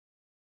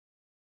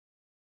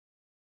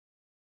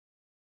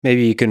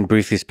Maybe you can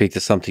briefly speak to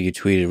something you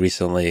tweeted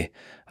recently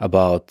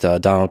about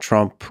Donald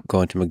Trump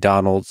going to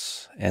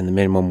McDonald's and the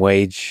minimum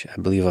wage,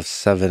 I believe, of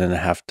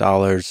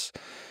 $7.50.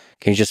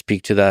 Can you just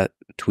speak to that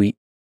tweet?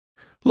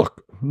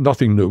 Look,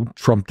 nothing new.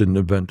 Trump didn't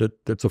invent it.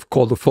 It's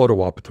called a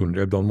photo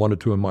opportunity. I've done one or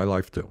two in my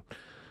life, too.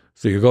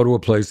 So you go to a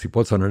place, he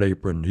puts on an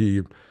apron.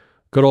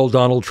 Good old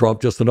Donald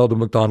Trump, just another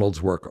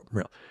McDonald's worker.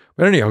 Yeah.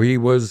 But anyhow, he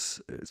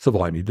was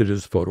fine. He did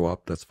his photo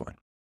op. That's fine.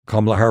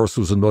 Kamala Harris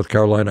was in North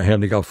Carolina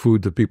handing out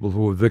food to people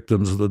who were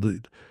victims of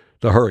the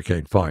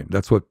hurricane. Fine.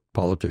 That's what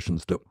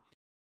politicians do.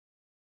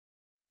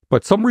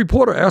 But some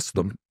reporter asked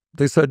them,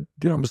 they said,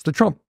 Mr.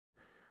 Trump,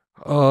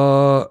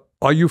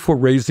 are you for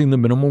raising the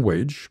minimum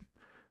wage?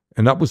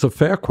 And that was a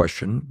fair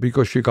question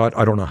because you got,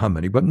 I don't know how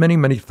many, but many,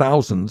 many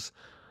thousands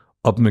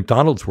of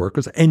McDonald's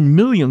workers and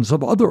millions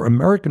of other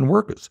American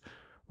workers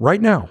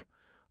right now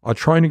are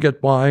trying to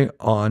get by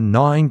on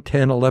 $9,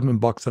 $10,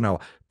 $11 an hour.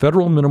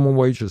 Federal minimum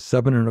wage is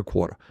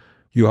 $7.25.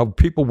 You have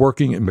people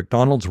working in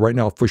McDonald's right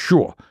now for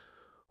sure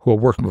who are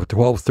working for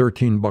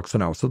 $12, $13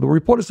 an hour. So the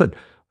reporter said,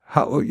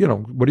 what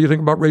do you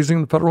think about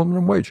raising the federal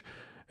minimum wage?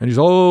 And he's,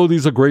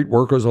 these are great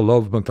workers. I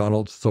love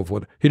McDonald's, so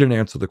forth. He didn't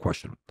answer the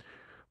question.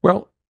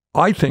 Well,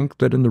 I think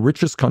that in the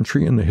richest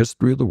country in the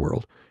history of the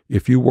world,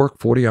 if you work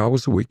 40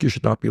 hours a week, you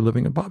should not be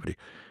living in poverty.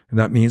 And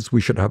that means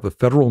we should have a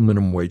federal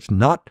minimum wage,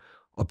 not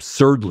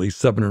absurdly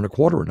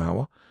 $7.25 an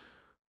hour,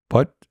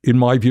 but in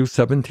my view,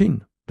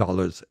 $17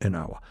 an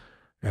hour.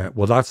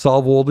 Will that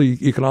solve all the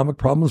economic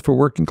problems for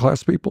working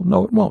class people?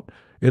 No, it won't.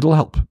 It'll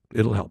help.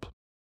 It'll help.